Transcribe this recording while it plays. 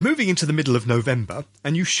moving into the middle of November,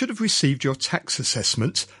 and you should have received your tax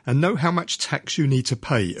assessment and know how much tax you need to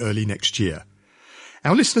pay early next year.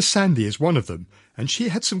 Our listener Sandy is one of them, and she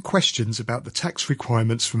had some questions about the tax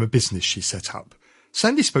requirements from a business she set up.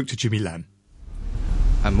 Sandy spoke to Jimmy Lam.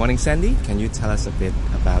 Morning, Sandy. Can you tell us a bit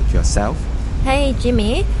about yourself? Hey,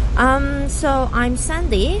 Jimmy. So I'm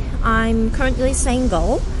Sandy. I'm currently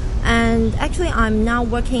single. And actually, I'm now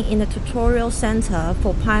working in a tutorial center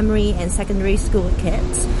for primary and secondary school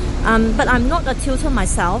kids. But I'm not a tutor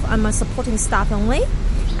myself. I'm a supporting staff only.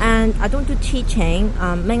 And I don't do teaching,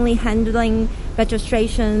 mainly handling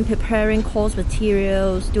registration, preparing course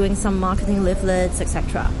materials, doing some marketing leaflets,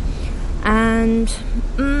 etc. And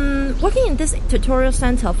working in this tutorial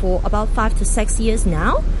center for about 5 to 6 years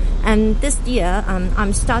now. And this year,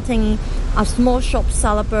 I'm starting a small shop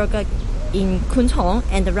salad burger in Kwun Tong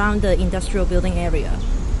and around the industrial building area.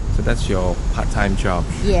 So that's your part-time job.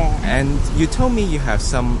 Yeah. And you told me you have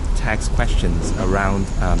some tax questions around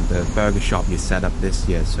the burger shop you set up this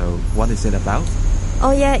year. So what is it about?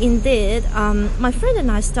 Oh yeah, indeed. My friend and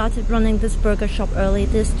I started running this burger shop early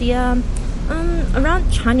this year,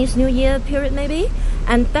 around Chinese New Year period maybe,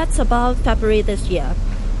 and that's about February this year.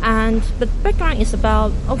 And the background is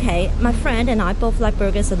about, okay, my friend and I both like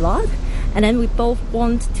burgers a lot, and then we both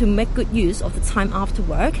want to make good use of the time after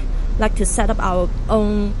work, like to set up our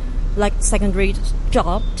own secondary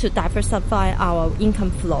job to diversify our income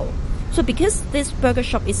flow. So because this burger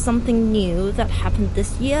shop is something new that happened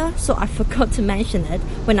this year, so I forgot to mention it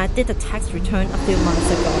when I did the tax return a few months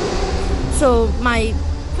ago. So my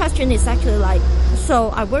question is actually so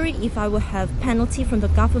I worry if I will have penalty from the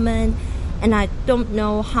government, and I don't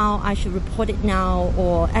know how I should report it now,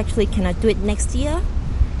 or actually can I do it next year?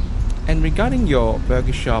 And regarding your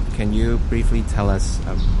burger shop, can you briefly tell us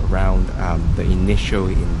around the initial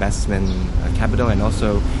investment capital, and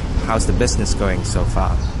also how's the business going so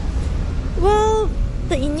far? Well,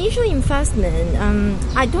 the initial investment,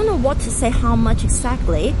 I don't know what to say how much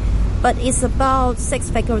exactly, but it's about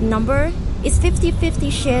 6-figure number. It's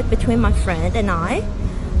 50-50 shared between my friend and I.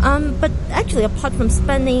 But actually, apart from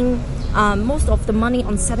spending most of the money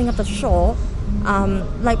on setting up the shop,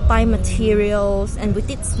 like buying materials, and we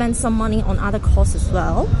did spend some money on other costs as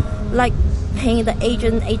well, like paying the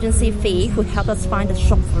agency fee who helped us find the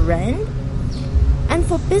shop for rent. And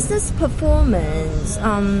for business performance,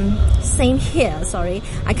 same here, sorry.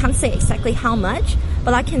 I can't say exactly how much,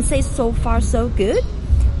 but I can say so far so good.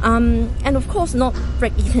 And of course not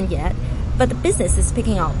break even yet, but the business is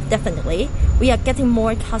picking up, definitely. We are getting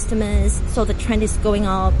more customers, so the trend is going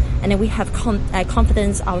up, and then we have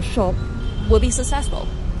confidence our shop will be successful.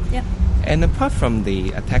 Yeah. And apart from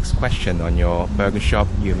the tax question on your burger shop,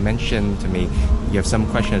 you mentioned to me you have some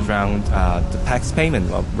questions around the tax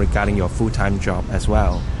payment regarding your full-time job as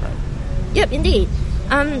well, right? Yep, indeed.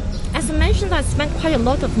 As I mentioned, I spent quite a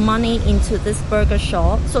lot of money into this burger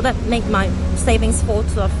shop, so that made my savings fall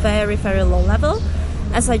to a very, very low level,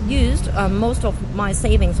 as I used most of my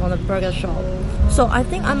savings on the burger shop. So I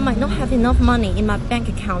think I might not have enough money in my bank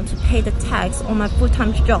account to pay the tax on my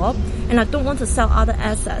full-time job, and I don't want to sell other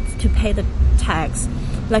assets to pay the tax.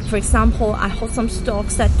 Like for example, I hold some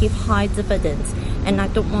stocks that give high dividends, and I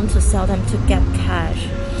don't want to sell them to get cash.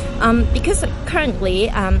 Because currently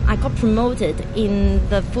I got promoted in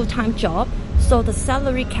the full-time job, so the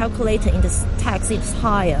salary calculated in the tax is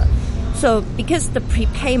higher. So because the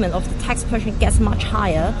prepayment of the tax portion gets much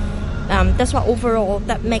higher, that's why overall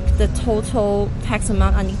that makes the total tax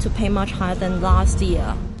amount I need to pay much higher than last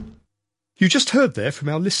year. You just heard there from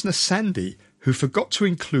our listener Sandy, who forgot to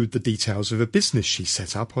include the details of a business she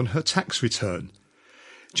set up on her tax return.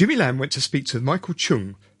 Jimmy Lam went to speak to Michael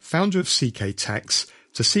Chung, founder of CK Tax,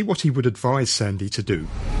 to see what he would advise Sandy to do.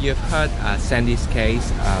 You've heard Sandy's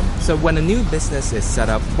case. So when a new business is set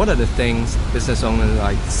up, what are the things business owners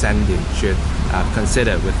like Sandy should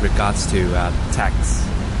consider with regards to tax?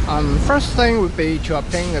 First thing would be to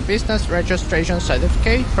obtain a business registration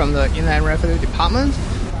certificate from the Inland Revenue Department.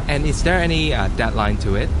 And is there any deadline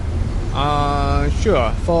to it?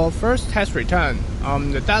 Sure. For first tax return,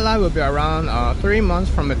 the deadline will be around 3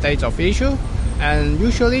 months from the date of issue. And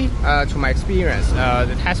usually, to my experience,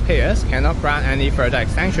 the taxpayers cannot grant any further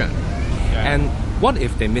extension. Yeah. And what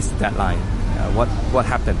if they miss the deadline? What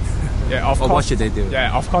happens? Yeah, of or course. What should they do?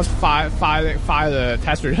 Yeah, of course, file the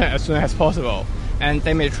tax return as soon as possible. And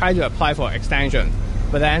they may try to apply for extension.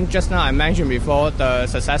 But then, just now I mentioned before, the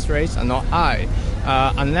success rates are not high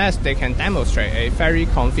unless they can demonstrate a very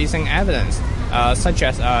convincing evidence, such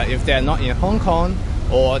as if they are not in Hong Kong,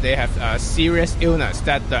 or they have a serious illness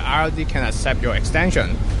that the IRD can accept your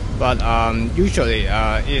extension. But usually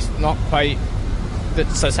it's not quite the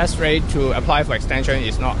success rate to apply for extension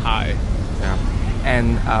is not high. Yeah.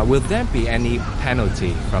 And will there be any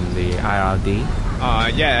penalty from the IRD?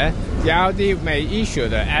 Yeah, the IRD may issue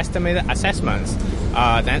the estimated assessments,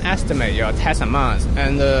 then estimate your tax amounts,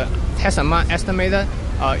 and the tax amount estimated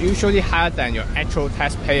usually higher than your actual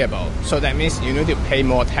tax payable. So that means you need to pay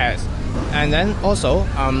more tax. And then also,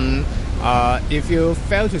 if you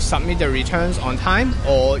fail to submit the returns on time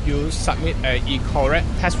or you submit incorrect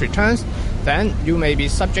tax returns, then you may be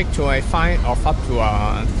subject to a fine of up to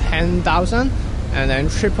 10,000 and then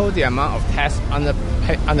triple the amount of tax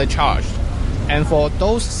undercharged. And for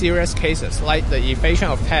those serious cases like the evasion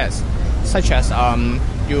of tax, such as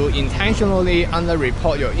you intentionally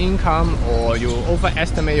underreport your income or you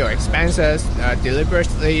overestimate your expenses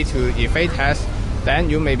deliberately to evade tax, then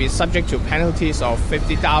you may be subject to penalties of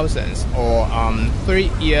 50,000 or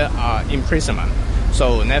 3-year imprisonment.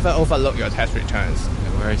 So never overlook your tax returns.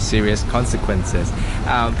 Very serious consequences.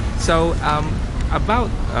 About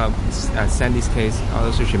Sandy's case,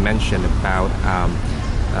 also she mentioned about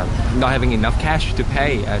not having enough cash to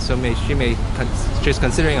pay. She's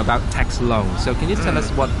considering about tax loan. So can you tell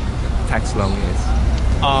us what tax loan is?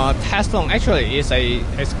 Tax loan actually is a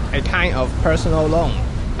kind of personal loan.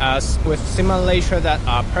 With similar nature that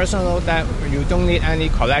personal loan that you don't need any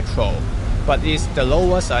collateral, but it's the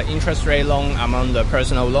lowest interest rate loan among the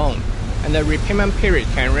personal loan. And the repayment period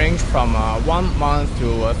can range from 1 month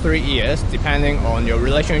to 3 years, depending on your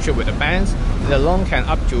relationship with the banks. The loan can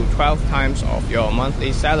up to 12 times of your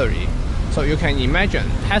monthly salary. So you can imagine,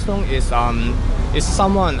 tax loan is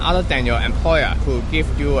someone other than your employer who gives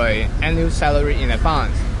you an annual salary in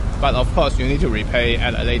advance. But of course, you need to repay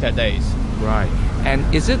at a later date. Right. And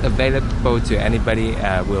is it available to anybody?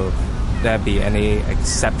 Will there be any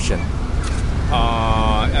exception?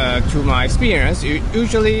 To my experience,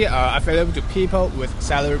 usually available to people with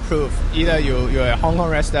salary proof. Either you're a Hong Kong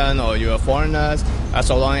resident or you're a foreigner,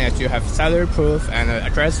 so long as you have salary proof and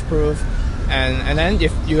address proof. And then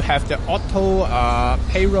if you have the auto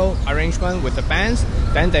payroll arrangement with the banks,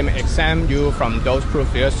 then they may exempt you from those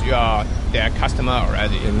proofs because you are their customer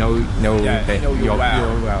already. You're well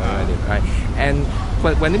already, right?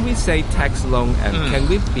 But when we say tax loan, can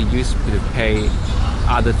we be used to pay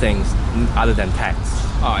other things other than tax?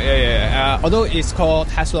 Although it's called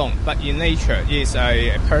tax loan, but in nature it's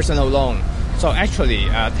a personal loan. So actually,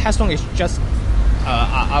 tax loan is just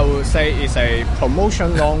I would say it's a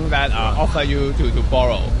promotion loan that offer you to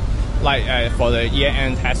borrow, like for the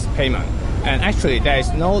year-end tax payment. And actually, there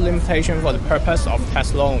is no limitation for the purpose of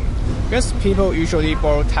tax loan, because people usually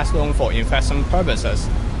borrow tax loan for investment purposes,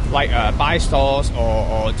 like buy stocks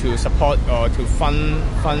or to support or to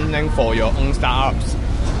funding for your own startups.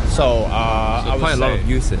 So I would quite a lot of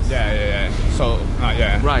uses. Yeah. So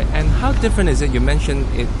yeah. Right. And how different is it? You mentioned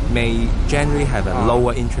it may generally have a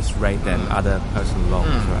lower interest rate than other personal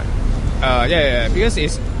loans, right? Because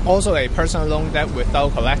it's also a personal loan that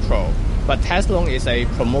without collateral. But tax loan is a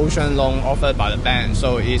promotion loan offered by the bank,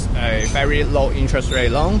 so it's a very low interest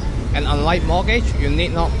rate loan. And unlike mortgage, you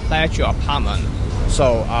need not pledge your apartment.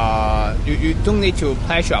 So you don't need to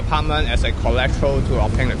pledge your apartment as a collateral to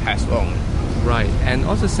obtain the tax loan. Right, and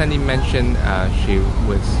also Sandy mentioned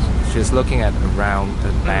she's looking at around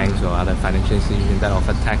the banks or other financial institutions that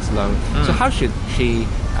offer tax loan. So how should she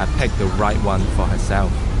pick the right one for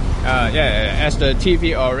herself? As the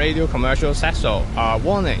TV or radio commercial says so,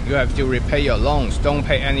 warning, you have to repay your loans, don't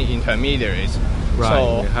pay any intermediaries. Right,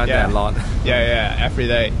 so, we heard that a lot. Every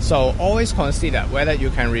day. So always consider whether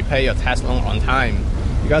you can repay your tax loan on time,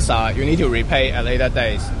 because you need to repay at later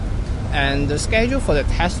days. And the schedule for the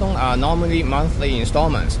tax loan are normally monthly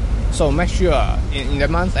installments. So make sure in the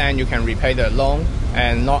month end you can repay the loan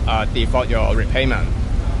and not default your repayment.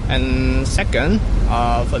 And second,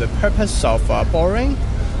 for the purpose of borrowing,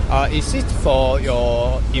 is it for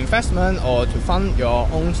your investment or to fund your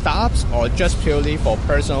own startups or just purely for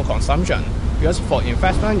personal consumption? Because for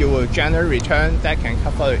investment, you will generate return that can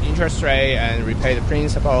cover the interest rate and repay the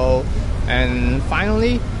principal. And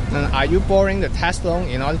finally, are you borrowing the tax loan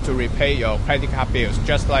in order to repay your credit card bills,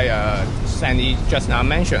 just like Sandy just now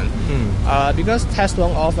mentioned? Because tax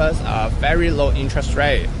loan offers a very low interest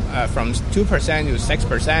rate, from 2% to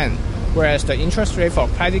 6%, whereas the interest rate for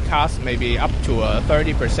credit cards may be up to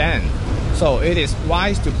 30%. So it is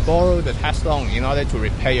wise to borrow the tax loan in order to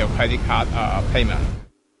repay your credit card payment.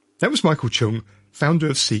 That was Michael Chung, founder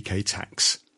of CK Tax.